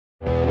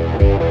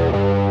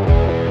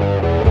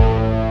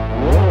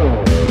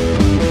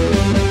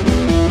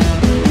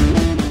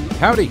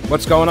Howdy,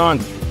 what's going on?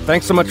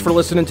 Thanks so much for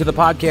listening to the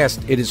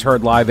podcast. It is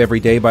heard live every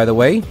day, by the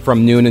way,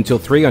 from noon until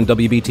 3 on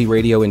WBT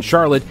Radio in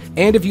Charlotte.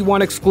 And if you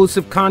want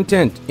exclusive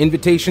content,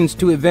 invitations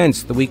to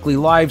events, the weekly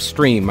live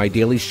stream, my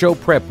daily show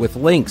prep with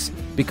links,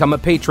 become a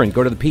patron.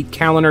 Go to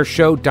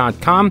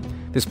thePeteKallinerShow.com.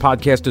 This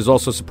podcast is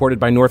also supported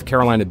by North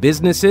Carolina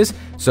businesses,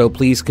 so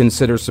please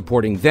consider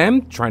supporting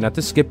them. Try not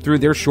to skip through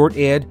their short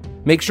ad.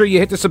 Make sure you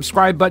hit the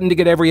subscribe button to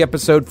get every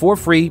episode for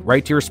free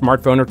right to your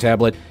smartphone or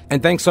tablet.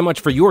 And thanks so much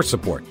for your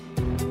support.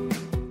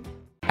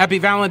 Happy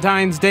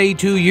Valentine's Day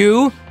to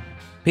you.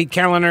 Pete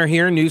Kalliner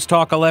here, News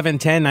Talk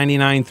 1110,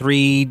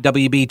 99.3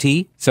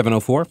 WBT,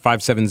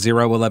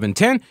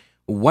 704-570-1110,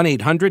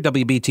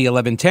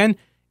 1-800-WBT-1110.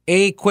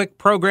 A quick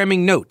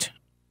programming note.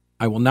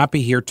 I will not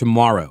be here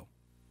tomorrow.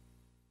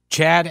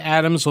 Chad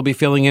Adams will be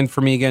filling in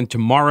for me again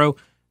tomorrow.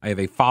 I have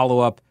a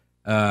follow-up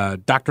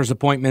doctor's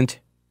appointment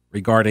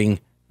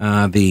regarding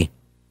the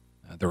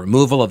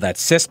removal of that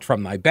cyst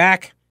from my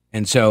back.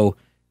 And so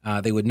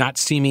they would not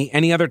see me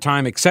any other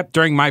time except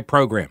during my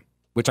program,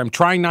 which I'm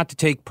trying not to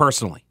take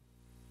personally.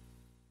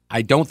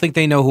 I don't think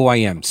they know who I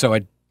am, so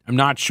I'm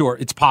not sure.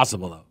 It's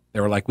possible, though. They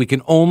were like, we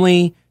can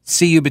only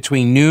see you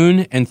between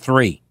noon and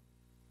 3.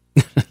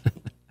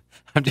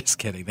 I'm just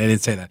kidding. They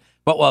didn't say that.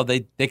 But, well,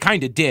 they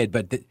kind of did,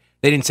 but they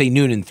didn't say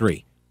noon and 3.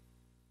 It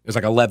was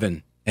like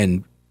 11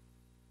 and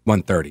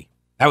 1:30.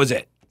 That was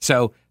it.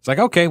 So it's like,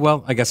 okay,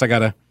 well, I guess I got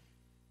to.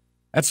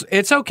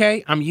 It's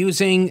okay. I'm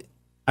using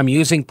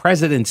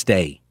President's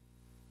Day.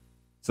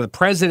 So the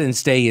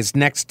President's Day is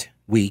next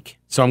week,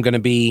 so I'm going to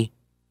be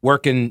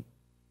working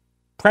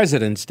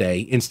President's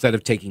Day instead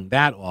of taking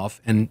that off,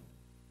 and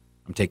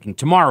I'm taking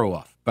tomorrow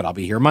off, but I'll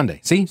be here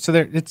Monday. See? So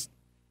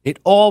it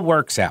all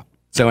works out.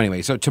 So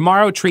anyway, so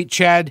tomorrow, treat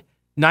Chad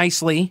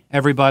nicely,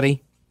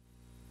 everybody.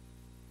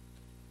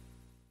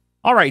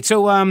 All right,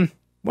 so one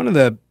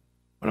of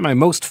my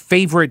most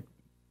favorite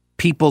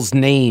people's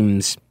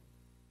names,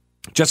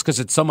 just because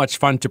it's so much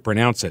fun to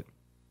pronounce it,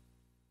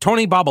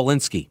 Tony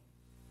Bobulinski.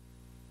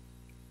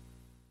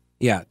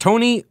 Yeah,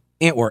 Tony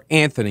or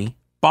Anthony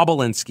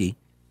Bobulinski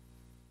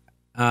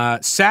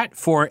sat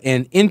for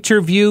an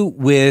interview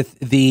with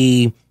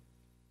the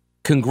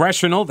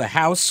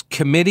House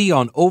Committee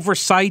on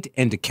Oversight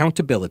and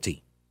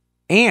Accountability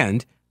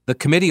and the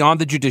Committee on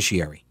the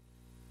Judiciary.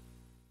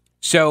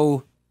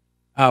 So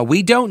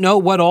we don't know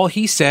what all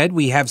he said.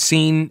 We have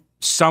seen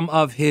some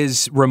of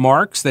his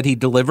remarks that he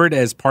delivered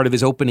as part of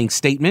his opening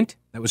statement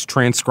that was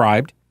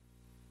transcribed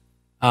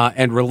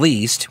and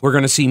released. We're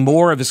going to see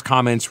more of his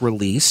comments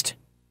released.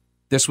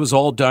 This was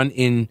all done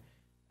in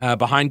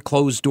behind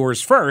closed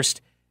doors first,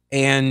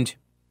 and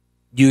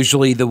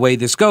usually the way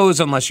this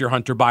goes, unless you're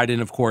Hunter Biden,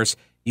 of course,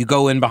 you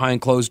go in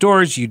behind closed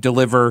doors, you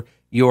deliver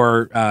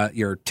your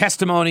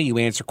testimony, you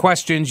answer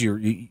questions,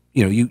 you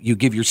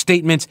give your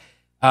statements,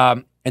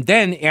 and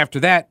then after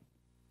that,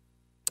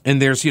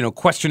 and there's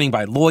questioning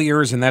by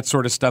lawyers and that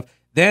sort of stuff.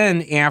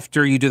 Then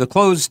after you do the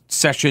closed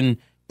session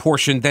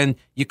portion, then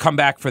you come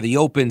back for the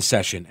open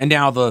session. And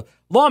now the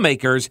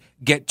lawmakers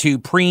get to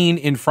preen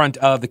in front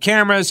of the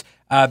cameras.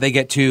 They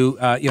get to,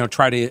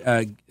 try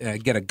to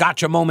get a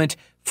gotcha moment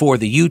for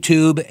the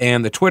YouTube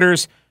and the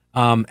Twitters.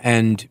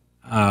 And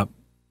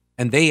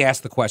they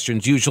ask the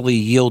questions, usually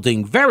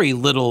yielding very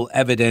little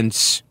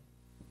evidence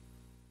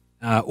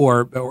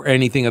or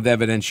anything of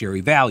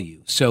evidentiary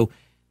value. So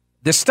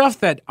the stuff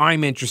that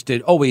I'm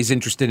always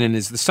interested in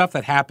is the stuff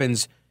that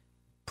happens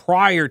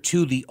prior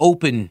to the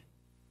open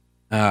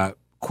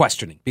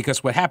questioning,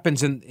 because what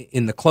happens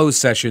in the closed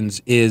sessions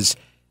is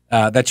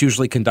that's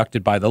usually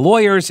conducted by the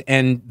lawyers,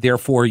 and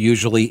therefore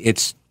usually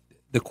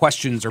the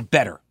questions are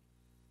better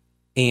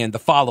and the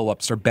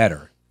follow-ups are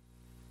better,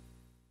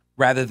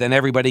 rather than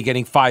everybody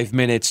getting 5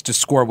 minutes to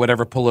score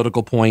whatever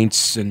political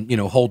points and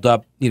hold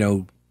up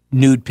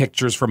nude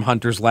pictures from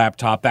Hunter's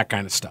laptop, that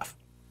kind of stuff.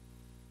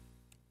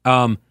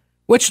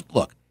 Which,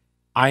 look,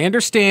 I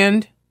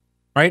understand,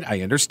 right?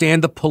 I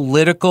understand the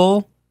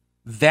political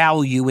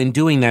value in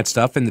doing that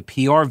stuff and the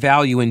PR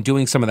value in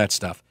doing some of that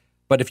stuff.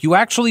 But if you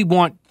actually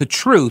want the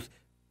truth,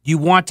 you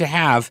want to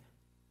have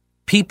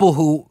people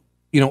who,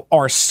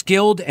 are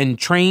skilled and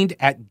trained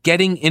at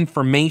getting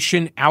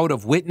information out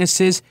of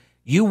witnesses.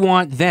 You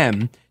want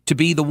them to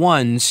be the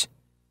ones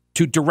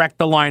to direct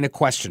the line of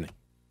questioning.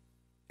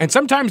 And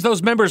sometimes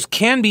those members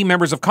can be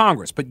members of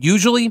Congress, but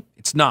usually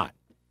it's not.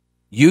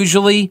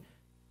 Usually,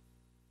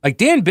 like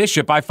Dan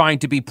Bishop, I find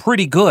to be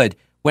pretty good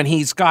when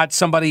he's got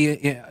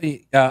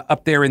somebody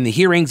up there in the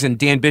hearings and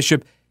Dan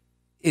Bishop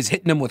is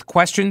hitting them with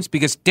questions,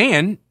 because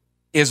Dan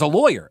is a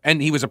lawyer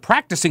and he was a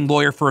practicing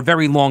lawyer for a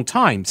very long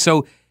time.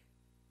 So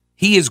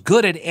he is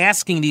good at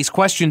asking these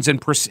questions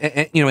and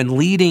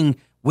leading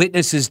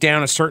witnesses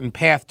down a certain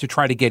path to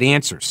try to get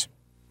answers.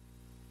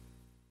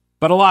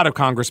 But a lot of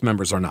Congress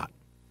members are not.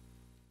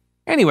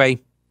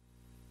 Anyway,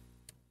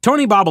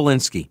 Tony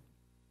Bobulinski,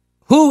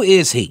 who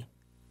is he?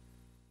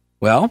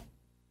 Well,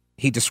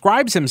 he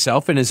describes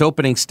himself in his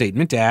opening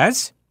statement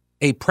as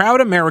a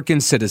proud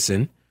American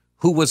citizen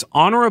who has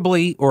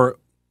honorably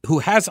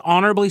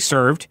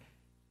served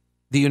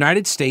the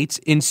United States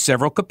in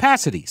several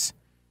capacities,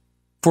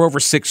 For over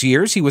 6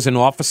 years, he was an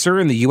officer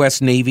in the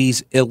U.S.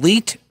 Navy's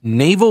elite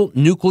Naval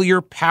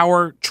Nuclear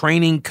Power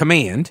Training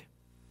Command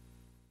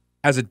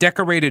as a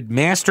decorated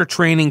Master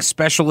Training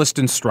Specialist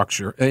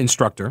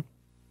instructor.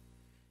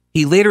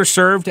 He later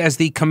served as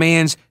the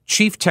command's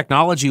Chief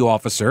Technology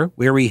Officer,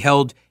 where he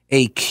held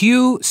a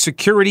Q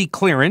security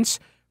clearance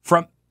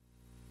from...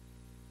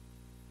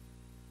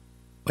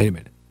 Wait a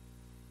minute.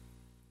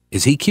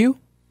 Is he Q?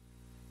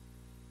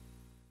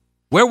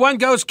 Where one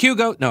goes, Q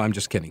goes. No, I'm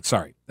just kidding.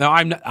 Sorry. No,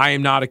 I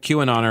am not a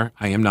QAnoner.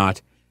 I am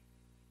not.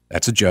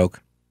 That's a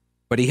joke.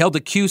 But he held a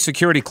Q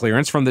security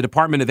clearance from the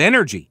Department of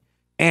Energy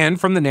and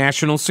from the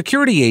National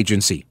Security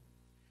Agency.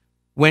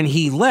 When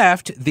he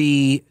left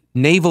the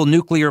Naval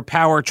Nuclear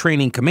Power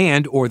Training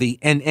Command, or the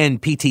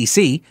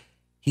NNPTC,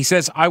 he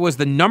says, I was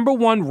the number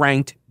one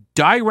ranked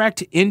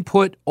direct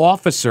input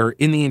officer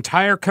in the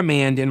entire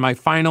command in my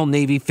final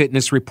Navy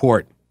fitness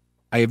report.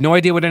 I have no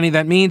idea what any of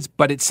that means,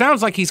 but it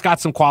sounds like he's got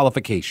some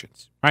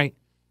qualifications, right?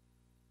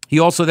 He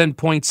also then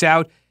points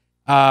out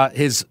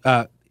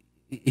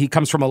he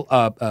comes from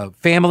a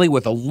family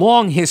with a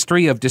long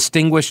history of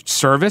distinguished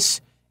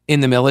service in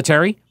the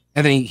military,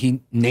 and then he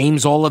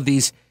names all of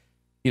these,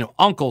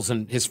 uncles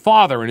and his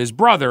father and his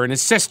brother and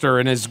his sister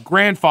and his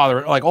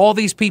grandfather, like all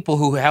these people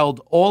who held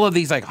all of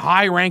these like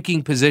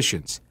high-ranking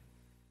positions.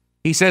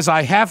 He says,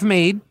 I have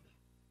made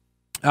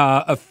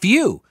a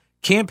few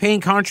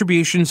campaign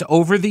contributions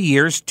over the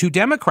years to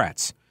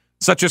Democrats,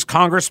 such as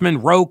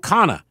Congressman Ro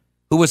Khanna,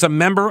 who was a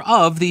member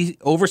of the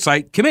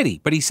Oversight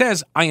Committee. But he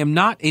says, I am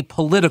not a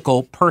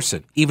political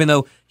person, even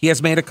though he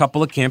has made a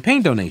couple of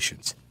campaign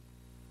donations.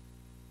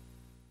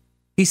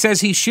 He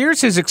says he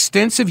shares his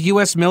extensive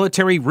U.S.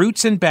 military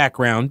roots and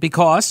background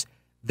because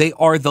they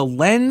are the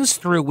lens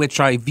through which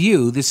I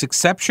view this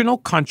exceptional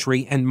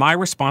country and my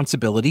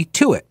responsibility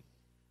to it.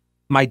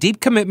 My deep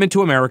commitment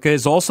to America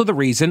is also the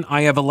reason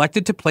I have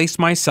elected to place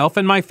myself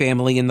and my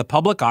family in the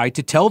public eye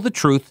to tell the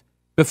truth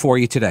before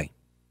you today.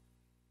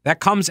 That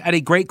comes at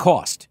a great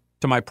cost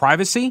to my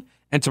privacy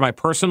and to my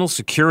personal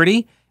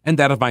security and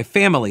that of my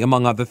family,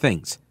 among other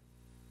things.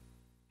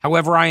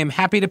 However, I am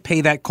happy to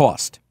pay that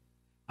cost.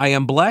 I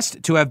am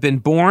blessed to have been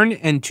born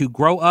and to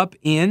grow up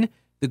in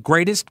the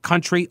greatest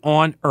country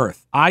on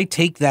earth. I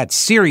take that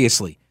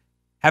seriously.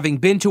 Having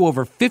been to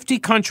over 50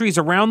 countries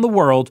around the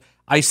world,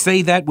 I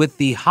say that with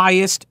the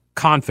highest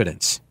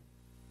confidence.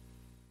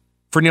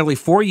 For nearly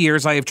 4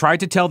 years, I have tried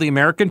to tell the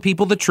American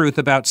people the truth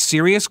about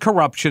serious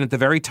corruption at the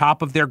very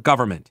top of their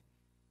government.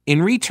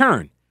 In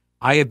return,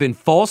 I have been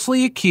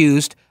falsely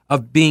accused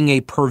of being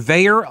a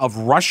purveyor of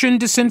Russian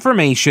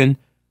disinformation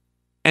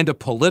and a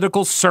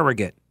political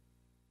surrogate.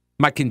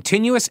 My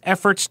continuous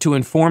efforts to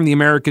inform the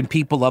American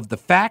people of the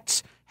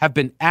facts have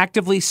been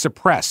actively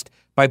suppressed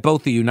by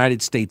both the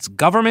United States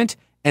government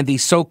and the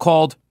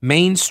so-called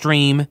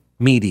mainstream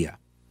media.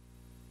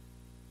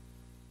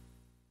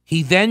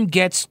 He then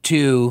gets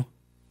to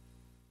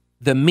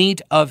the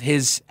meat of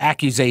his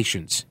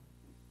accusations,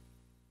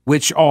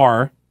 which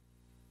are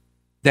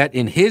that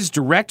in his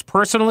direct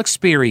personal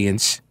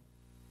experience,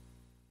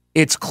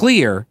 it's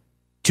clear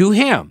to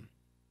him,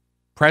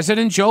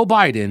 President Joe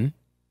Biden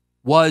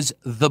was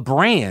the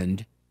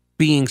brand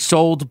being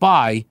sold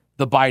by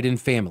the Biden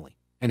family.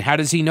 And how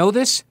does he know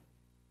this?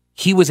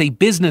 He was a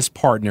business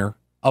partner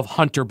of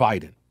Hunter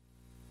Biden.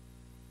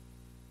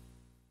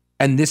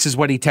 And this is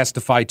what he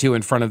testified to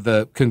in front of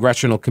the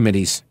congressional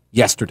committees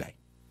yesterday.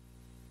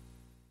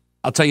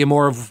 I'll tell you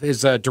more of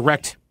his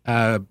direct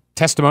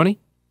testimony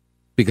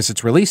because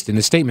it's released in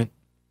his statement.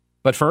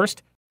 But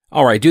first...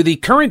 All right, do the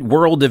current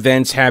world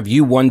events have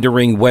you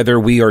wondering whether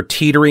we are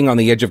teetering on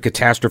the edge of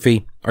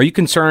catastrophe? Are you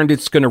concerned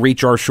it's going to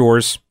reach our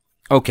shores?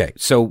 Okay,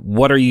 so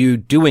what are you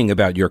doing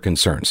about your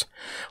concerns?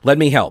 Let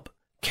me help.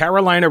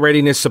 Carolina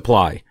Readiness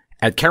Supply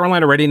at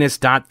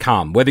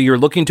carolinareadiness.com. Whether you're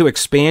looking to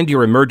expand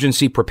your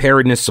emergency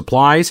preparedness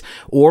supplies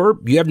or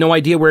you have no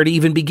idea where to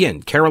even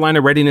begin,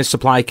 Carolina Readiness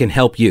Supply can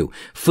help you.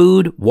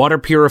 Food, water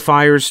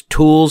purifiers,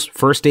 tools,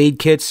 first aid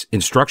kits,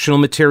 instructional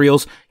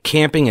materials,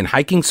 camping and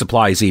hiking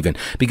supplies even,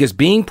 because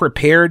being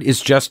prepared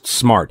is just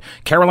smart.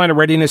 Carolina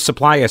Readiness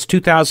Supply has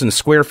 2,000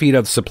 square feet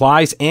of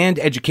supplies and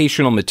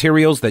educational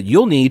materials that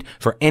you'll need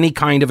for any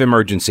kind of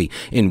emergency.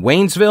 In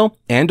Waynesville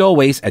and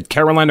always at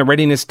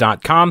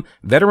carolinareadiness.com,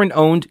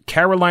 veteran-owned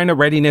Carolina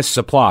Readiness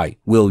Supply.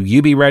 Will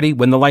you be ready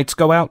when the lights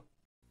go out?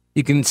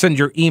 You can send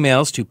your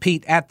emails to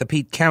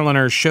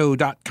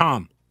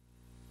pete@thepetekalinershow.com.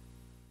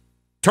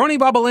 Tony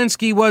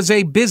Bobulinski was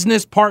a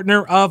business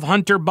partner of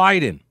Hunter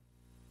Biden.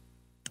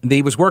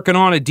 He was working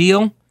on a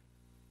deal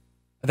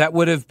that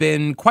would have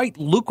been quite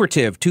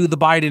lucrative to the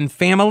Biden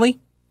family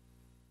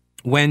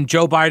when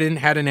Joe Biden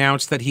had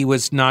announced that he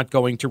was not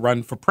going to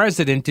run for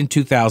president in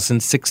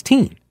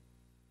 2016.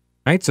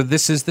 Right? So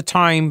this is the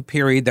time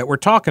period that we're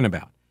talking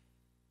about.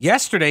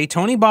 Yesterday,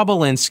 Tony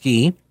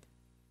Bobulinski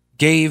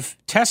gave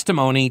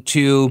testimony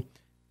to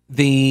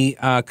the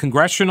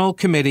congressional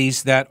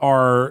committees that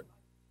are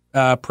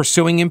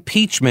pursuing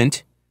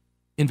impeachment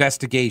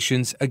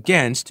investigations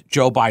against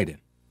Joe Biden.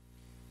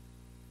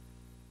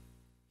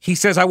 He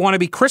says, I want to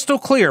be crystal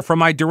clear from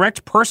my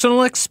direct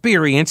personal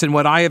experience and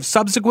what I have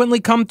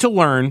subsequently come to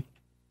learn.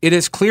 It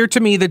is clear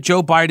to me that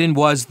Joe Biden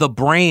was the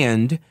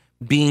brand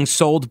being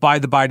sold by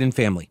the Biden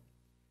family.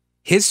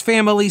 His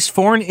family's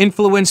foreign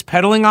influence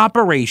peddling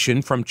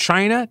operation from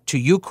China to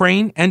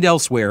Ukraine and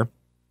elsewhere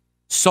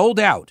sold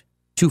out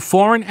to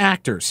foreign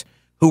actors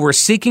who were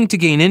seeking to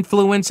gain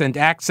influence and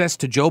access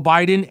to Joe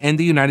Biden and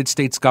the United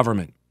States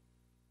government.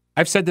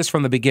 I've said this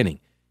from the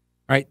beginning.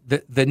 Right?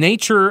 The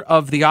nature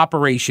of the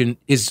operation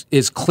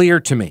is clear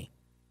to me.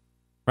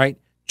 Right?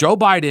 Joe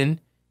Biden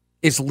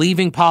is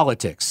leaving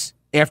politics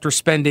after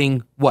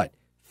spending,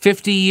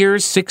 50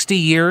 years, 60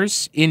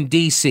 years in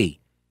D.C.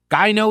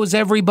 Guy knows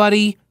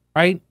everybody,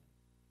 right?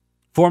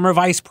 Former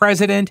vice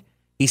president.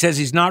 He says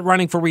he's not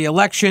running for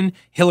re-election.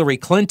 Hillary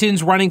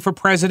Clinton's running for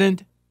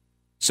president.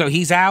 So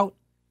he's out.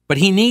 But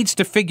he needs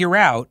to figure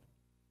out,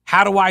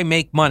 how do I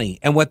make money?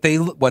 And what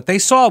they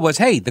saw was,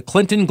 hey, the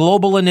Clinton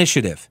Global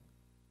Initiative.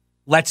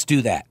 Let's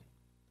do that.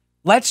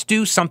 Let's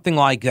do something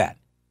like that,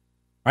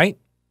 right?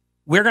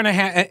 We're going to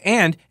have,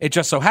 and it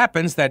just so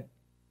happens that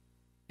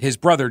his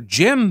brother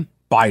Jim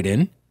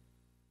Biden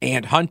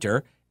and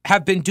Hunter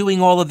have been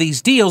doing all of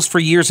these deals for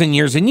years and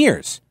years and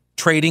years,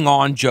 trading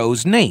on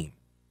Joe's name.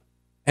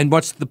 And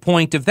what's the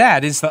point of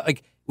that is that,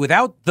 like,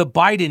 without the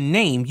Biden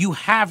name, you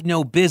have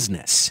no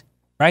business,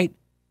 right?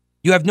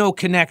 You have no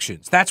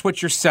connections. That's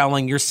what you're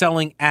selling. You're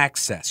selling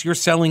access. You're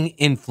selling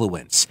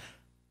influence.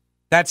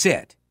 That's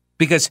it.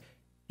 Because,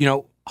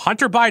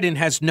 Hunter Biden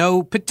has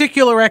no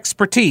particular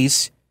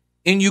expertise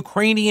in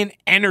Ukrainian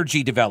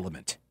energy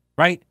development,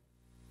 right?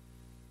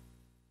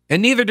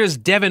 And neither does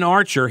Devin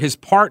Archer, his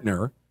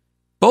partner,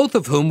 both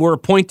of whom were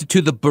appointed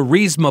to the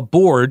Burisma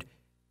board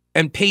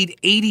and paid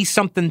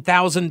 $80-something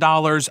thousand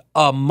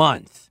a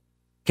month.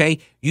 Okay?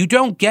 You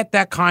don't get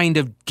that kind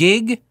of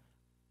gig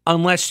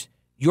unless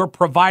you're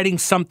providing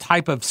some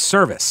type of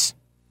service.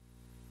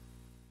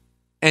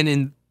 And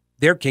in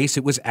their case,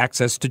 it was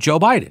access to Joe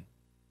Biden,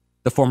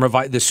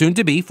 the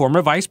soon-to-be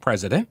former vice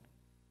president,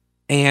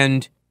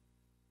 and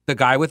the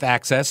guy with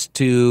access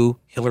to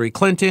Hillary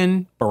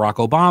Clinton, Barack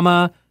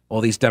Obama, all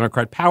these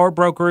Democrat power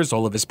brokers,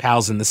 all of his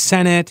pals in the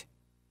Senate,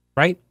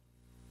 right?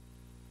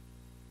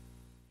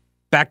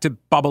 Back to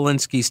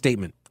Bobulinski's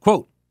statement.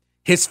 Quote,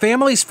 his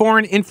family's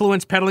foreign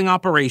influence peddling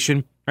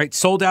operation, right,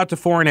 sold out to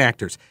foreign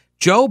actors.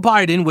 Joe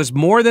Biden was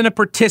more than a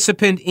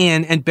participant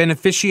in and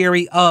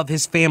beneficiary of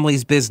his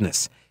family's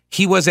business.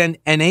 He was an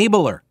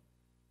enabler,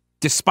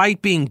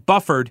 despite being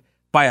buffered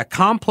by a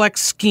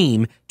complex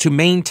scheme to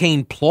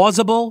maintain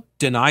plausible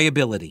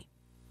deniability.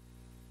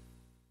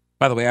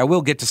 By the way, I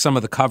will get to some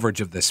of the coverage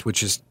of this,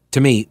 which is,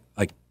 to me,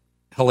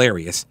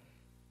 hilarious.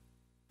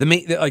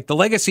 The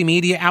legacy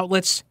media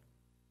outlets,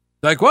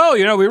 well,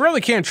 we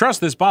really can't trust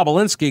this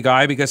Bobulinski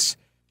guy because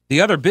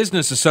the other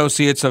business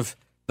associates of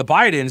the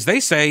Bidens, they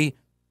say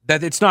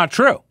that it's not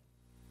true.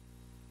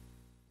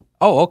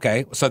 Oh,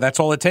 okay. So that's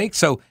all it takes.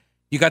 So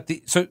you got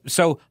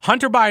so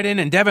Hunter Biden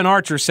and Devin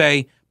Archer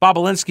say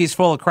Bobulinski's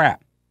full of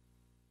crap.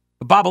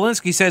 But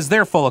Bobulinski says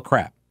they're full of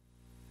crap.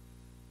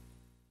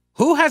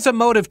 Who has a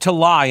motive to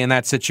lie in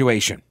that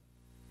situation?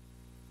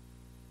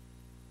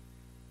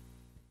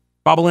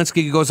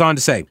 Bobulinski goes on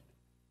to say,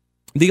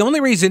 the only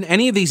reason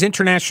any of these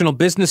international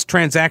business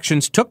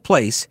transactions took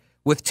place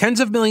with tens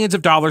of millions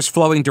of dollars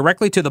flowing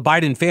directly to the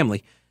Biden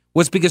family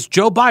was because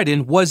Joe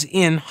Biden was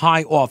in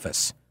high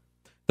office.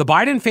 The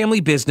Biden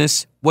family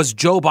business was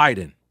Joe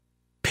Biden,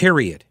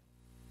 period.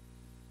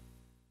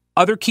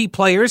 Other key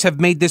players have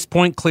made this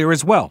point clear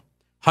as well.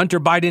 Hunter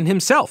Biden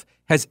himself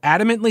has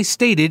adamantly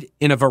stated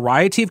in a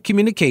variety of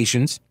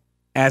communications,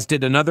 as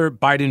did another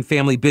Biden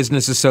family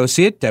business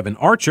associate, Devin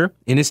Archer,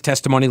 in his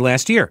testimony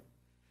last year.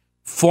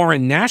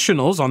 Foreign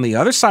nationals on the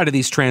other side of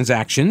these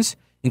transactions,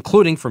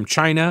 including from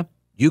China,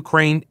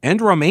 Ukraine,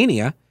 and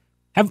Romania,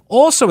 have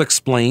also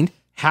explained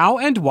how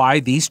and why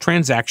these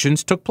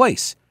transactions took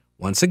place.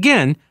 Once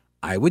again,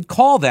 I would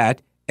call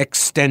that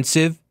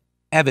extensive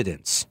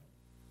evidence.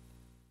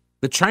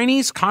 The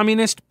Chinese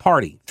Communist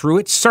Party, through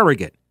its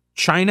surrogate,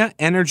 China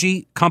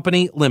Energy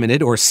Company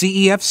Limited, or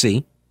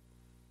CEFC,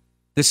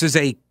 this is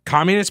a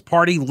Communist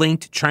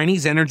Party-linked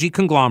Chinese energy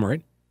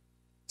conglomerate,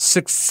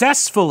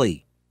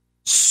 successfully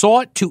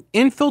sought to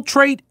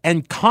infiltrate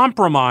and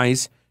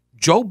compromise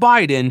Joe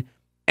Biden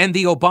and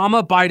the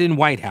Obama-Biden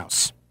White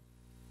House.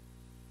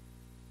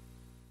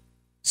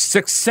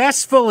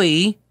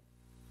 Successfully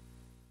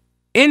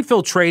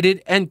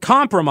infiltrated and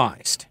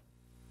compromised.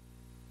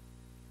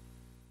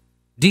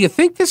 Do you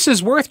think this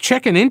is worth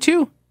checking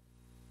into?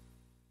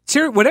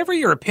 Sir, whatever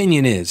your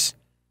opinion is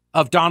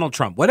of Donald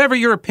Trump, whatever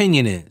your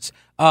opinion is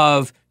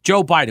of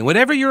Joe Biden,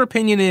 whatever your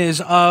opinion is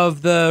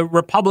of the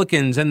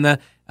Republicans and the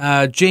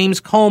James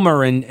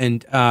Comer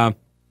and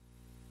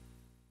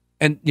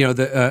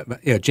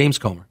James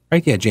Comer,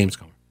 right? Yeah, James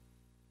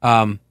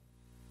Comer.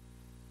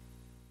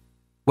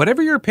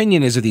 Whatever your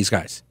opinion is of these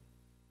guys,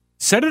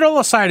 set it all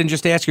aside and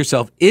just ask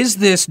yourself, is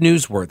this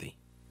newsworthy?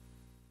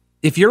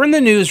 If you're in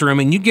the newsroom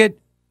and you get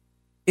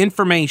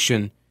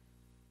information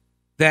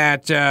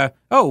that,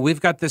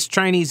 we've got this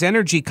Chinese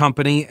energy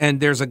company, and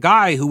there's a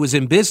guy who was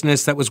in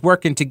business that was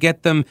working to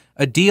get them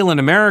a deal in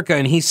America,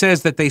 and he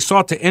says that they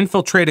sought to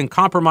infiltrate and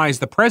compromise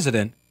the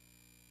president.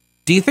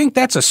 Do you think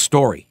that's a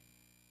story?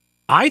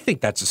 I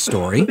think that's a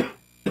story.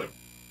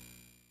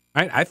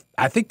 Right?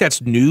 I think that's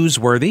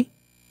newsworthy.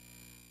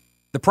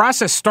 The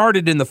process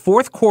started in the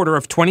fourth quarter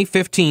of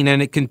 2015,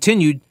 and it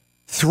continued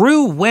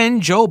through when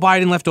Joe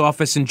Biden left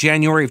office in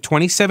January of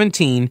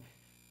 2017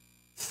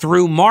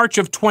 through March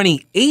of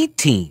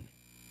 2018,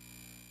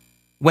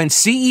 when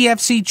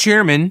CEFC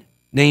chairman,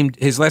 named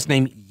his last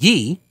name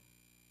Yi,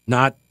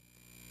 not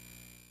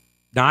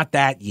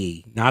that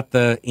Yi, not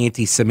the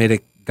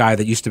anti-Semitic guy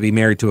that used to be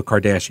married to a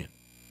Kardashian.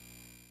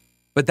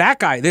 But that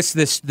guy, the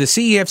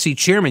CEFC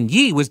chairman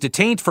Yi, was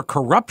detained for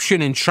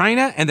corruption in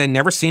China and then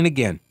never seen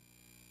again.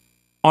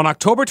 On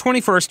October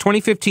 21st,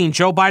 2015,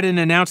 Joe Biden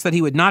announced that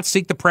he would not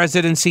seek the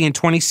presidency in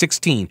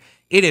 2016.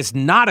 It is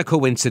not a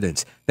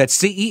coincidence that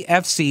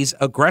CEFC's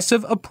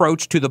aggressive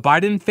approach to the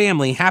Biden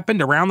family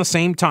happened around the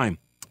same time.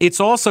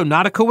 It's also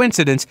not a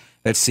coincidence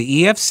that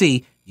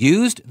CEFC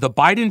used the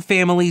Biden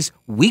family's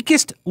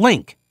weakest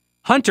link,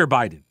 Hunter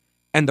Biden,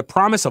 and the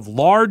promise of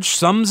large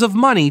sums of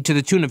money to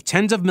the tune of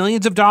tens of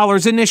millions of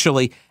dollars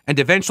initially, and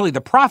eventually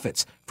the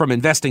profits from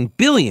investing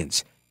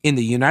billions in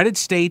the United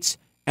States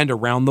and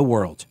around the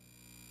world.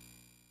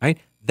 Right?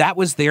 That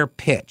was their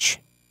pitch,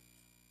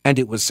 and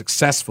it was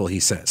successful, he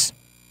says.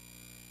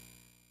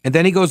 And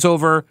then he goes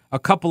over a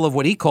couple of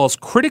what he calls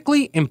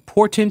critically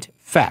important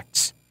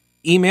facts.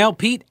 Email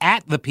Pete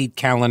at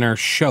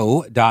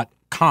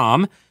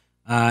thePeteKalinershow.com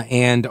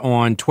and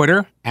on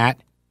Twitter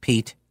at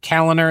Pete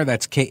Kaliner.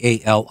 That's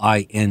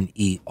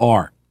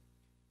Kaliner.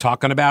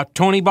 Talking about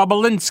Tony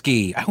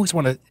Bobulinski. I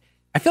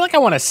feel like I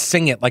want to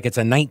sing it like it's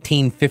a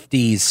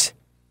 1950s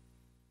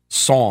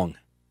song.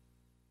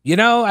 You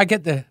know, I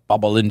get the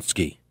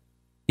Bobulinski.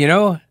 You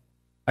know,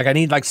 like I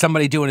need like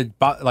somebody doing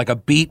like a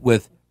beat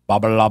with blah,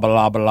 blah,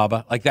 blah, blah,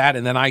 blah, like that.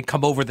 And then I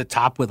come over the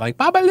top with like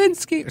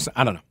Bobulinski or something.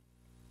 I don't know.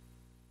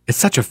 It's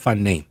such a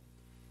fun name.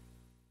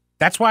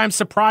 That's why I'm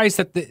surprised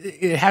that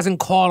it hasn't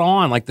caught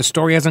on, like the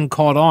story hasn't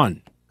caught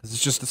on. Because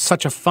it's just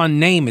such a fun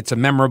name. It's a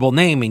memorable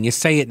name, and you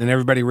say it and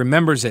everybody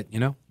remembers it, you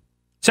know?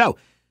 So,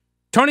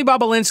 Tony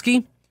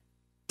Bobulinski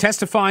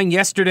testifying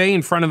yesterday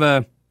in front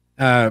of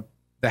the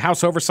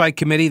House Oversight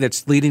Committee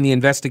that's leading the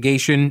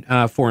investigation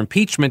for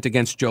impeachment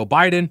against Joe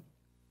Biden.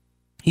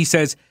 He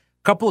says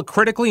a couple of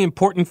critically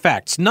important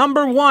facts.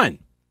 Number one,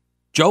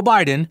 Joe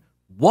Biden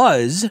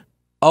was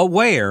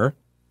aware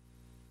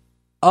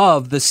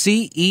of the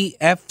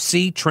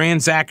CEFC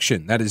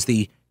transaction. That is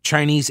the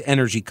Chinese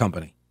energy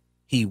company.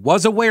 He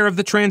was aware of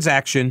the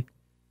transaction,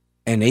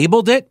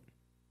 enabled it,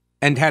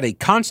 and had a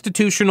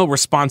constitutional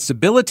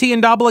responsibility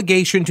and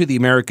obligation to the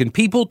American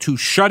people to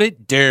shut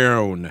it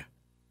down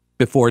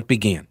before it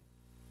began.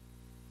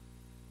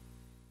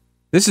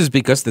 This is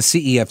because the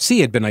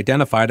CEFC had been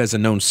identified as a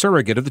known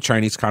surrogate of the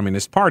Chinese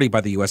Communist Party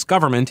by the U.S.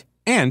 government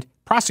and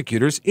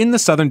prosecutors in the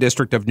Southern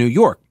District of New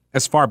York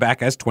as far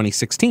back as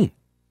 2016,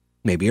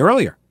 maybe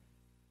earlier.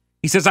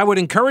 He says, I would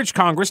encourage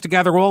Congress to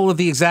gather all of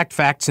the exact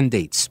facts and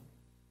dates.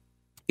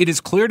 It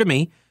is clear to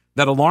me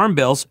that alarm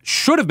bells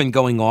should have been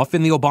going off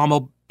in the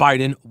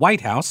Obama-Biden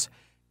White House,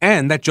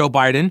 and that Joe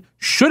Biden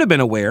should have been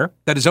aware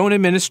that his own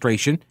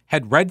administration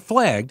had red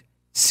flagged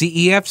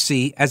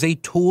CEFC as a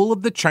tool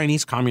of the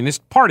Chinese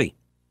Communist Party.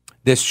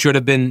 This should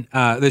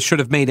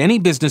have made any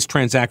business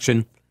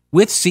transaction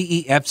with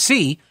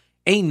CEFC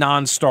a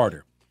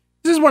non-starter.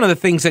 This is one of the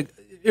things that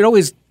I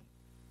always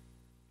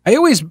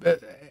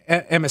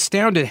am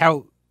astounded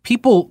how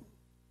people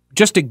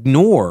just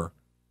ignore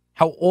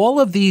how all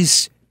of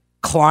these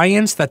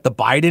clients that the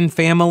Biden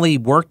family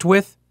worked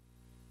with,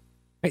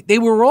 they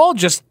were all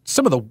just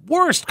some of the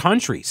worst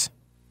countries.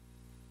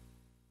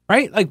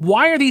 Right? Like,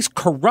 why are these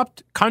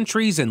corrupt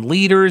countries and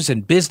leaders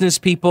and business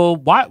people,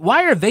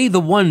 why are they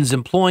the ones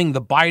employing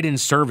the Biden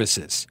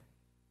services?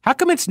 How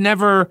come it's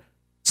never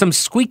some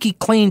squeaky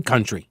clean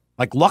country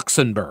like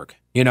Luxembourg,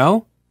 you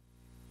know?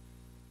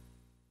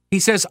 He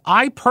says,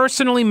 I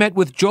personally met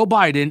with Joe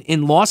Biden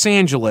in Los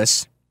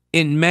Angeles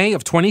in May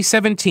of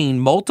 2017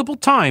 multiple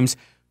times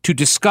to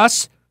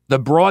discuss the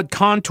broad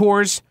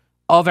contours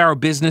of our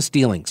business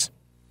dealings.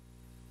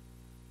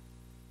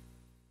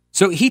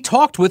 So he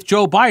talked with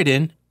Joe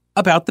Biden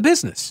about the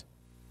business,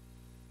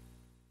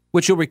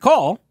 which you'll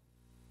recall,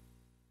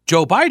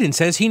 Joe Biden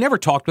says he never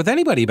talked with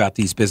anybody about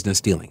these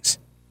business dealings,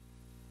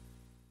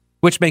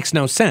 which makes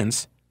no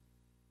sense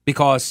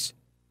because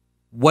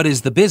what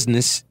is the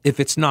business if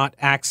it's not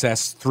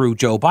access through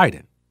Joe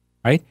Biden,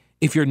 right?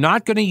 If you're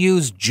not going to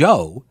use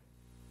Joe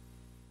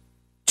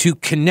to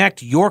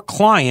connect your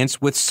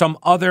clients with some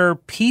other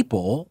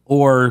people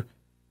or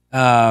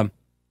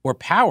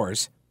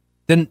powers,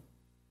 then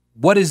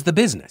what is the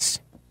business?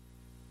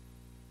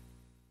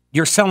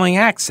 You're selling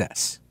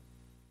access,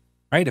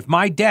 right? If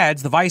my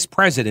dad's the vice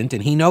president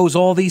and he knows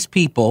all these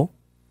people,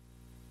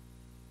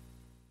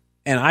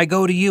 and I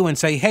go to you and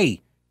say,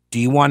 hey, do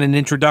you want an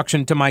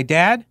introduction to my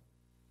dad?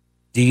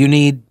 Do you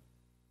need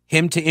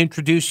him to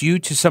introduce you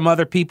to some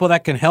other people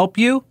that can help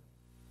you?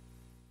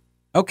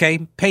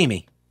 Okay, pay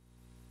me.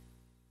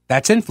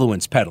 That's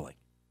influence peddling.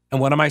 And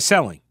what am I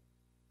selling?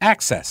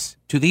 Access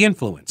to the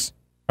influence,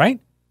 right?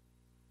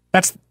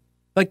 That's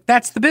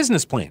the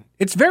business plan.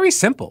 It's very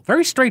simple,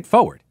 very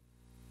straightforward.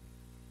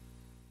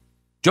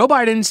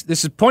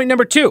 This is point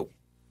number 2.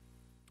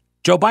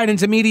 Joe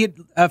Biden's immediate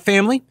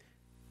family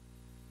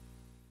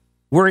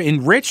were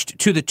enriched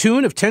to the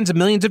tune of tens of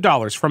millions of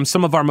dollars from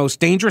some of our most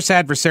dangerous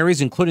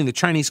adversaries, including the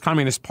Chinese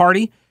Communist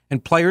Party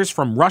and players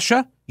from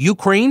Russia,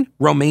 Ukraine,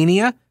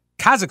 Romania,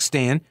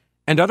 Kazakhstan,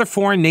 and other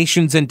foreign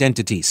nations and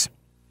entities.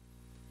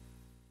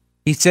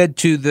 He said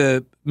to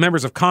the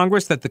members of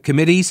Congress that the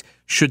committees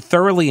should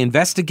thoroughly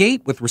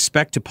investigate with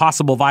respect to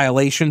possible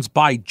violations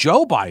by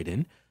Joe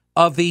Biden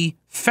of the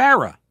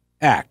FARA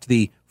Act,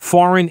 the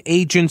Foreign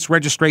Agents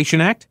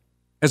Registration Act,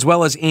 as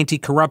well as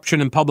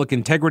anti-corruption and public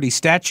integrity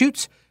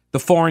statutes, the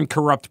Foreign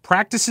Corrupt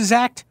Practices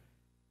Act,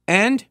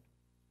 and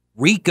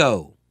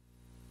RICO.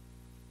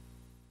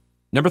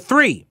 Number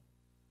 3,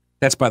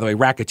 that's, by the way,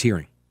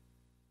 racketeering.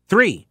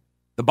 3,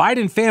 the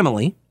Biden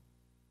family,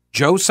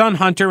 Joe's son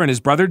Hunter and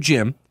his brother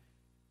Jim,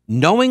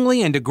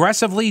 knowingly and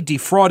aggressively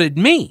defrauded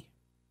me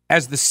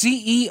as the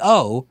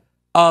CEO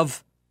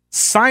of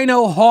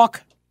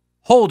Sinohawk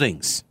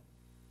Holdings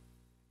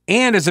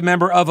and as a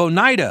member of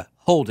Oneida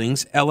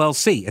Holdings,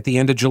 LLC, at the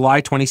end of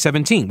July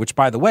 2017, which,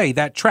 by the way,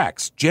 that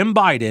tracks. Jim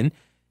Biden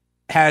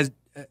has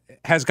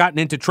gotten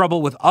into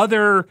trouble with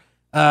other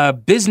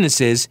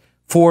businesses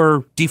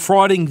for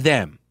defrauding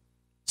them,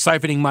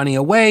 siphoning money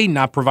away,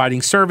 not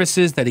providing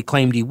services that he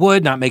claimed he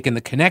would, not making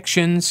the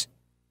connections,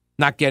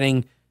 not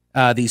getting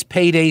these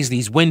paydays,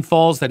 these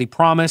windfalls that he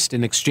promised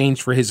in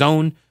exchange for his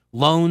own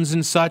loans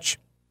and such.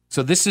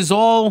 So this is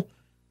all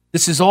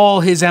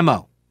his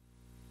MO.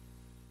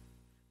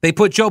 They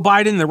put Joe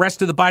Biden and the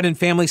rest of the Biden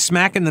family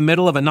smack in the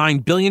middle of a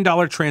 $9 billion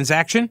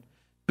transaction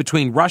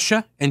between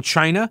Russia and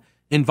China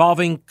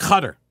involving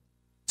Qatar,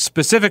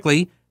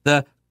 specifically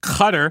the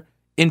Qatar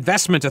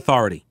Investment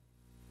Authority.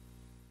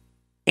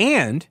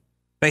 And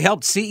they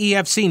helped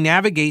CEFC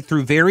navigate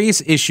through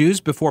various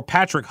issues before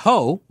Patrick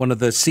Ho, one of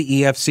the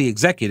CEFC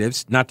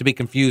executives, not to be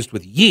confused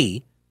with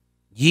Yi.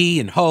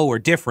 Yi and Ho are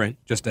different.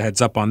 Just a heads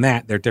up on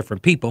that. They're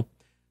different people.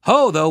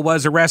 Ho, though,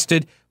 was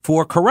arrested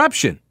for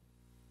corruption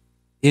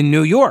in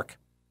New York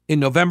in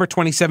November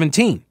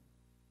 2017.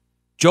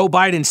 Joe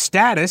Biden's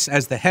status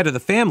as the head of the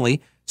family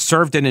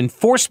served an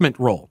enforcement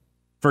role.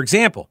 For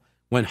example,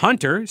 when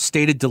Hunter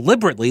stated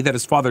deliberately that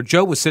his father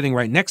Joe was sitting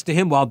right next to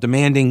him while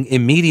demanding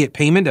immediate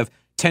payment of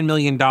 $10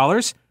 million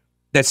that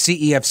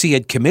CEFC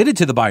had committed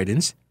to the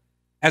Bidens,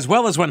 as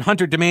well as when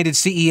Hunter demanded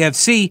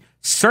CEFC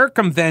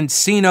circumvent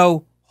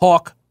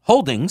Sinohawk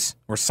Holdings,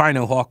 or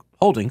Sinohawk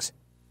Holdings,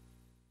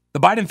 the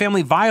Biden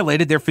family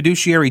violated their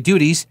fiduciary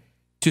duties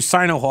to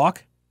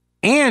Sinohawk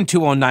and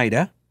to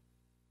Oneida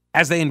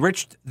as they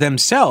enriched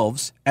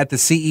themselves at the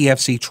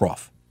CEFC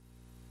trough,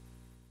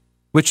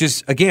 which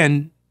is,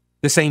 again,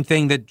 the same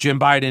thing that Jim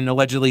Biden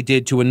allegedly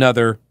did to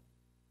another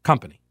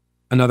company,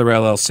 another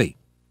LLC,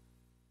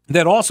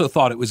 that also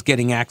thought it was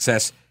getting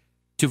access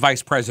to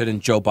Vice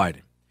President Joe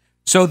Biden.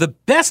 So the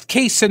best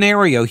case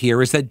scenario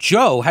here is that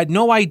Joe had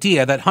no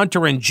idea that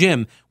Hunter and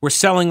Jim were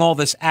selling all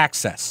this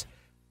access,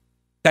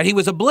 that he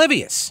was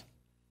oblivious,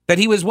 that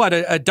he was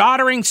a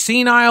doddering,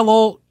 senile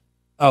old...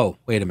 Oh,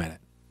 wait a minute.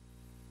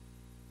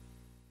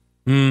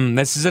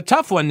 This is a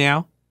tough one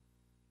now.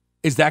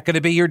 Is that going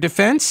to be your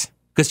defense?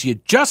 Because you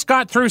just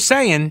got through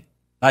saying,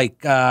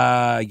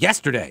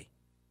 yesterday,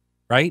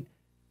 right?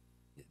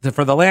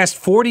 For the last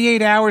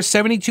 48 hours,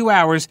 72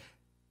 hours,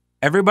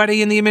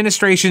 everybody in the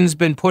administration's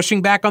been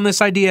pushing back on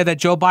this idea that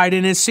Joe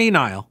Biden is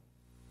senile.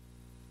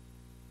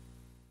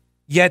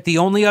 Yet the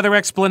only other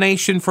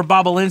explanation for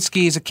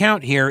Bobulinski's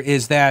account here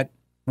is that,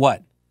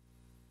 what?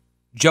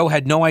 Joe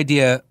had no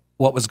idea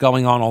what was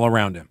going on all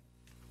around him.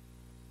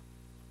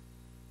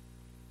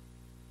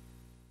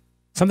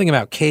 Something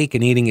about cake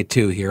and eating it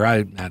too here.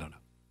 I don't know.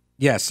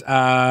 Yes,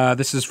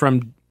 this is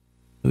from,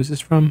 who's this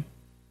from?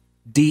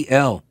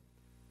 DL.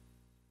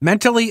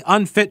 Mentally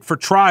unfit for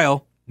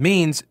trial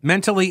means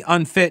mentally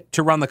unfit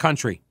to run the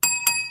country.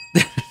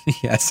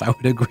 Yes, I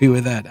would agree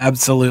with that.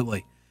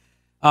 Absolutely.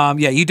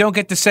 You don't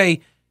get to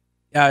say,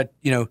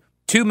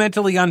 too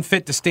mentally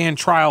unfit to stand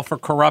trial for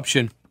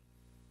corruption,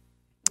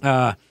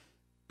 but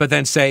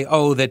then say,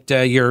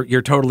 that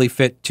you're totally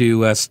fit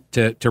to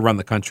run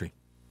the country.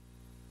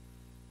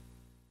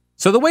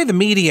 So the way the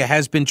media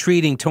has been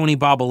treating Tony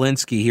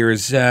Bobulinski here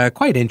is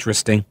quite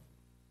interesting.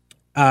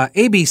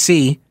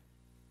 ABC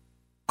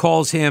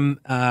calls him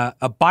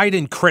a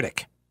Biden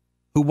critic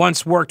who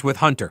once worked with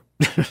Hunter.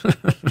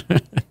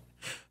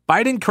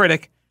 Biden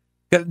critic,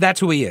 that's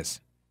who he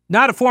is.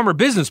 Not a former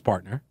business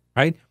partner,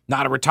 right?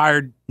 Not a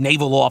retired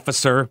naval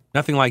officer,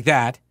 nothing like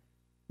that.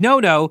 No,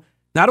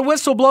 not a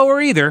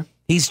whistleblower either.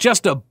 He's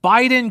just a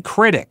Biden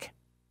critic.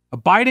 A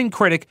Biden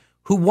critic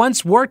who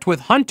once worked with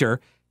Hunter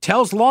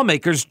tells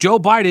lawmakers Joe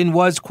Biden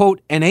was,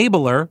 quote,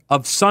 enabler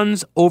of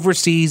son's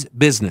overseas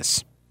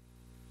business.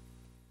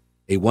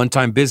 A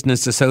one-time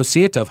business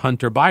associate of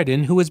Hunter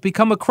Biden, who has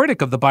become a critic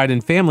of the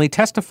Biden family,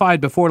 testified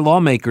before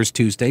lawmakers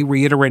Tuesday,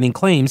 reiterating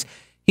claims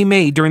he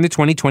made during the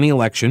 2020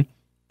 election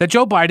that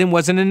Joe Biden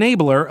was an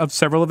enabler of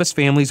several of his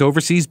family's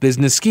overseas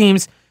business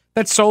schemes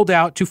that sold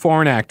out to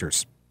foreign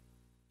actors.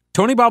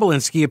 Tony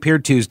Bobulinski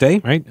appeared Tuesday,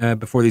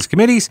 before these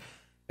committees.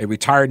 A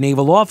retired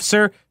naval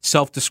officer,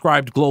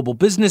 self-described global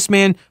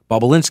businessman,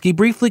 Bobulinski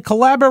briefly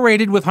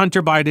collaborated with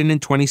Hunter Biden in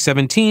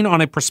 2017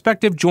 on a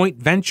prospective joint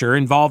venture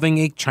involving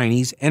a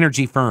Chinese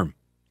energy firm.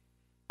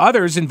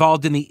 Others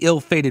involved in the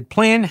ill-fated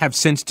plan have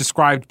since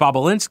described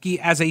Bobulinski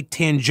as a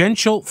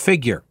tangential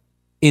figure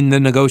in the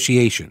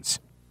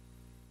negotiations.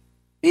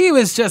 He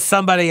was just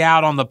somebody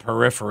out on the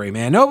periphery,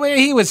 man.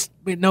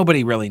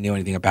 Nobody really knew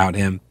anything about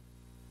him.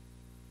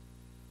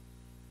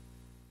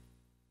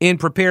 In a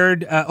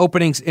prepared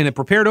opening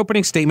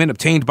statement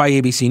obtained by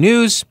ABC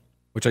News,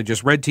 which I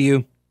just read to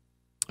you,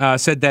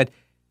 said that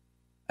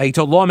he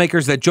told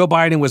lawmakers that Joe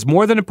Biden was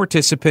more than a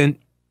participant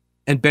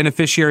and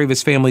beneficiary of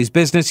his family's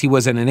business. He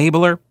was an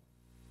enabler.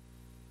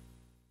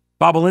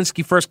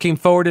 Bobulinski first came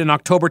forward in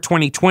October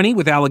 2020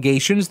 with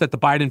allegations that the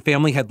Biden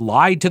family had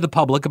lied to the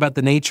public about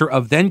the nature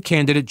of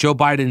then-candidate Joe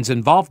Biden's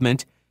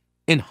involvement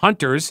in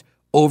Hunter's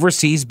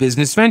overseas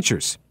business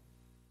ventures.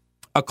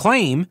 A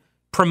claim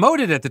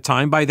promoted at the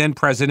time by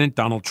then-President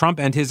Donald Trump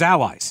and his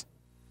allies.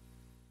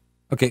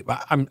 Okay,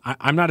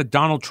 I'm not a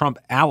Donald Trump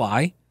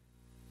ally,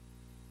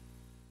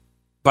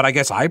 but I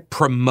guess I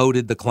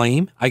promoted the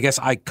claim. I guess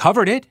I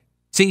covered it.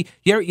 See,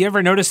 you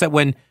ever notice that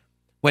when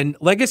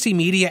legacy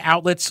media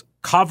outlets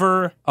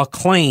cover a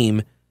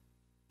claim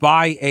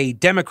by a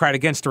Democrat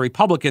against a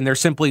Republican, they're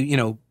simply,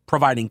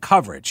 providing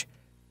coverage.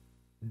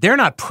 They're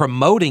not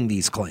promoting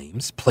these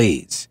claims,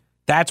 please.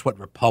 That's what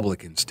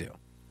Republicans do.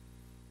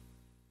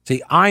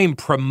 See, I'm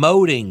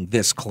promoting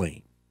this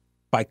claim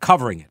by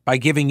covering it, by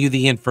giving you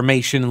the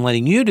information and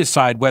letting you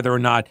decide whether or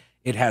not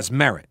it has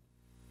merit.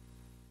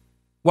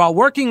 While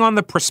working on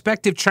the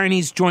prospective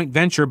Chinese joint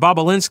venture,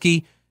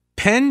 Bobulinski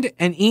penned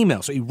an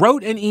email. So he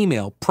wrote an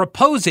email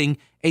proposing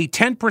a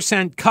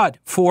 10% cut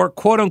for,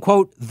 quote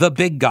unquote, the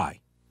big guy.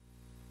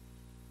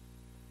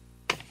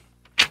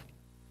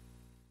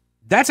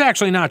 That's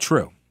actually not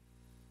true.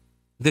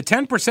 The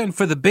 10%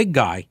 for the big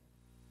guy,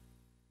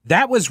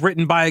 that was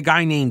written by a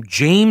guy named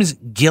James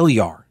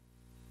Gilliar,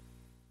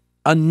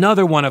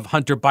 another one of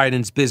Hunter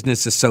Biden's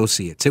business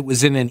associates. It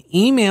was in an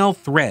email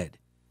thread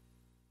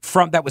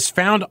that was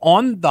found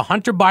on the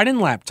Hunter Biden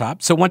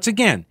laptop. So once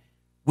again,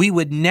 we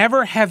would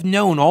never have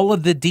known all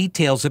of the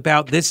details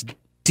about this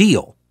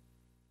deal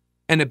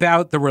and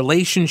about the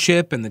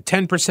relationship and the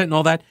 10% and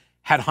all that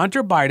had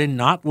Hunter Biden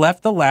not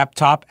left the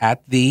laptop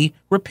at the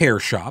repair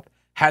shop,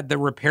 had the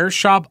repair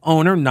shop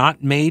owner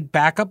not made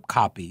backup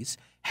copies,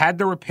 had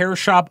the repair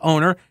shop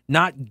owner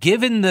not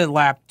given the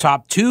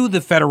laptop to the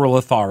federal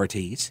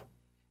authorities,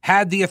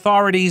 had the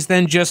authorities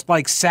then just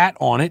sat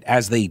on it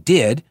as they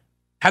did,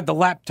 had the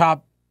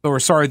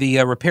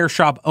repair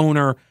shop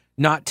owner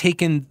not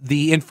taken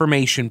the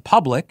information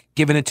public,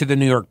 given it to the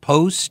New York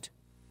Post.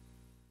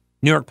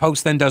 New York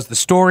Post then does the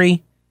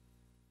story.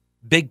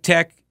 Big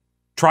tech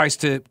tries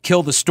to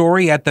kill the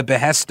story at the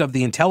behest of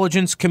the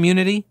intelligence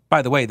community.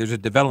 By the way, there's a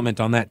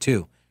development on that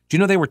too. Do you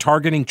know they were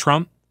targeting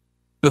Trump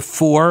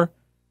before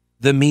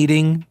the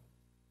meeting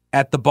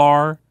at the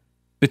bar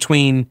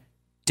between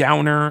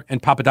Downer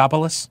and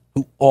Papadopoulos,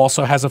 who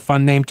also has a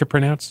fun name to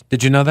pronounce?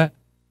 Did you know that?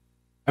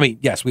 I mean,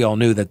 yes, we all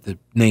knew that the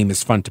name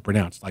is fun to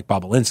pronounce, like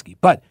Bobulinski.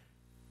 But,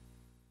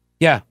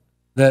 yeah,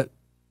 they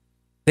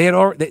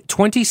had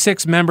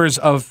 26 members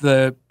of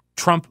the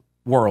Trump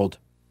world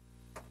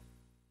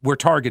were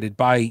targeted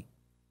by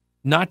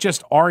not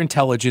just our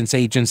intelligence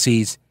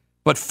agencies,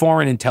 but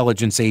foreign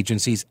intelligence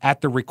agencies at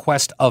the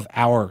request of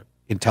our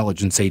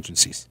intelligence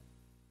agencies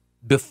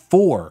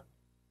before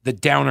the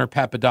Downer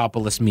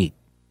Papadopoulos meet,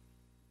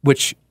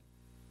 which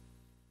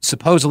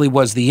supposedly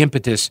was the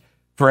impetus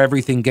for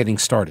everything getting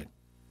started.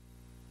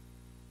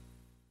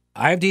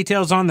 I have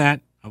details on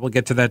that. I will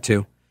get to that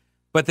too.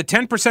 But the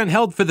 10%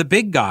 held for the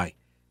big guy.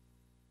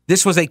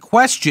 This was a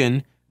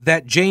question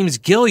that James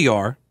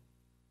Gilliar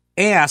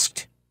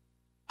asked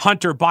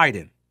Hunter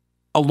Biden,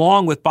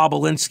 along with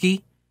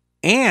Bobulinski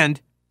and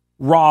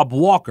Rob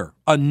Walker,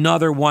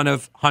 another one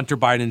of Hunter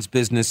Biden's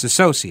business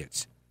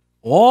associates.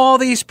 All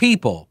these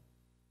people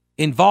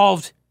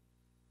involved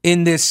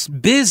in this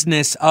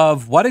business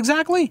of what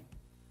exactly?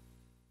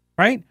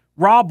 Right?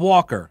 Rob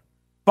Walker,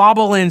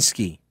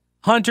 Bobulinski,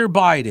 Hunter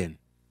Biden,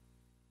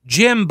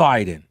 Jim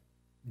Biden,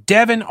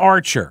 Devin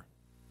Archer.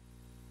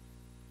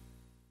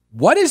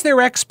 What is their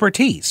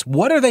expertise?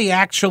 What are they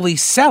actually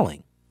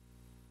selling?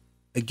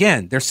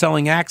 Again, they're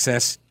selling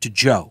access to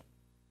Joe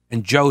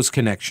and Joe's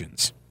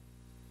connections.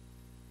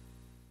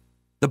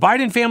 The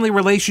Biden family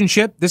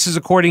relationship, this is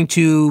according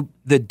to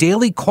the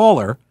Daily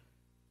Caller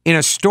in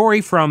a story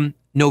from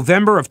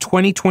November of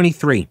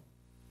 2023.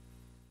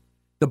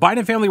 The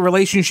Biden family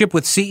relationship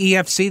with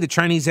CEFC, the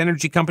Chinese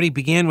energy company,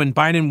 began when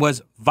Biden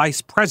was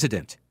vice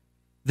president.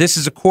 This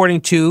is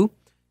according to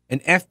an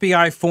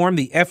FBI form,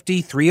 the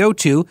FD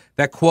 302,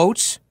 that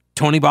quotes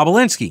Tony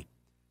Bobulinski.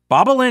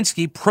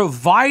 Bobulinski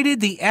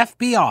provided the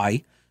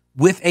FBI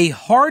with a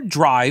hard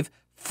drive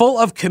full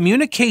of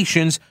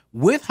communications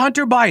with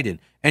Hunter Biden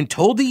and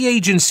told the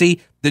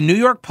agency the New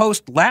York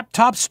Post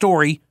laptop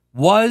story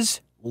was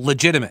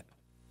legitimate.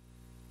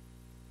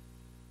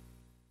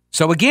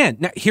 So again,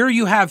 now here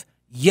you have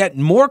yet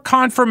more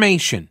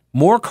confirmation,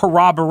 more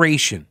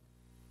corroboration.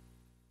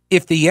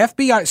 If the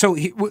FBI, so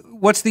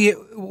what's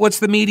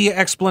the media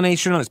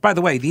explanation on this? By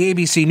the way, the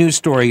ABC News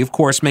story, of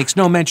course, makes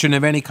no mention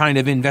of any kind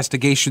of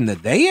investigation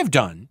that they have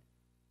done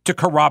to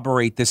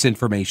corroborate this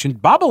information.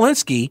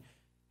 Bobulinski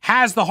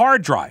has the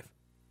hard drive.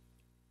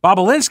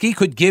 Bobulinski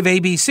could give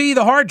ABC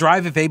the hard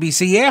drive if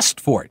ABC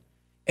asked for it.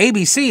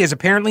 ABC is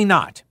apparently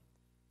not.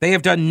 They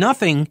have done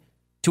nothing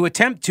to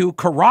attempt to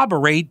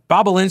corroborate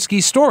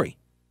Bobulinski's story.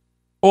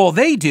 All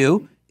they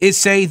do is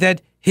say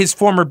that his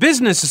former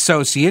business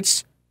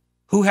associates,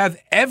 who have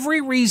every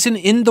reason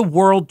in the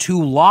world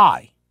to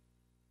lie,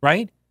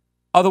 right?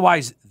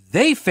 Otherwise,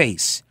 they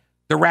face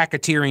the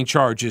racketeering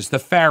charges, the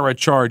FARA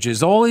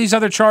charges, all these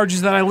other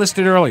charges that I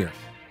listed earlier.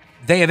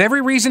 They have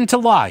every reason to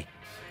lie.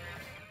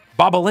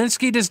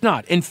 Bobulinski does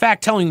not. In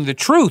fact, telling the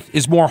truth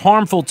is more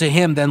harmful to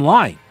him than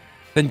lying,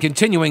 than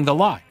continuing the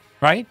lie,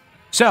 right?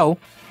 So,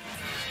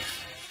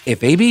 if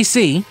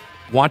ABC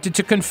wanted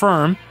to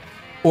confirm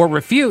or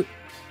refute,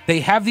 they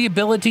have the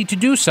ability to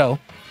do so,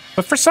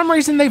 but for some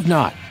reason they've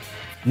not.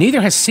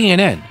 Neither has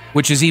CNN,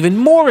 which is even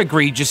more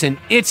egregious in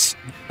its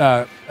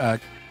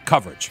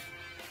coverage.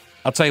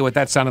 I'll tell you what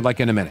that sounded like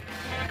in a minute.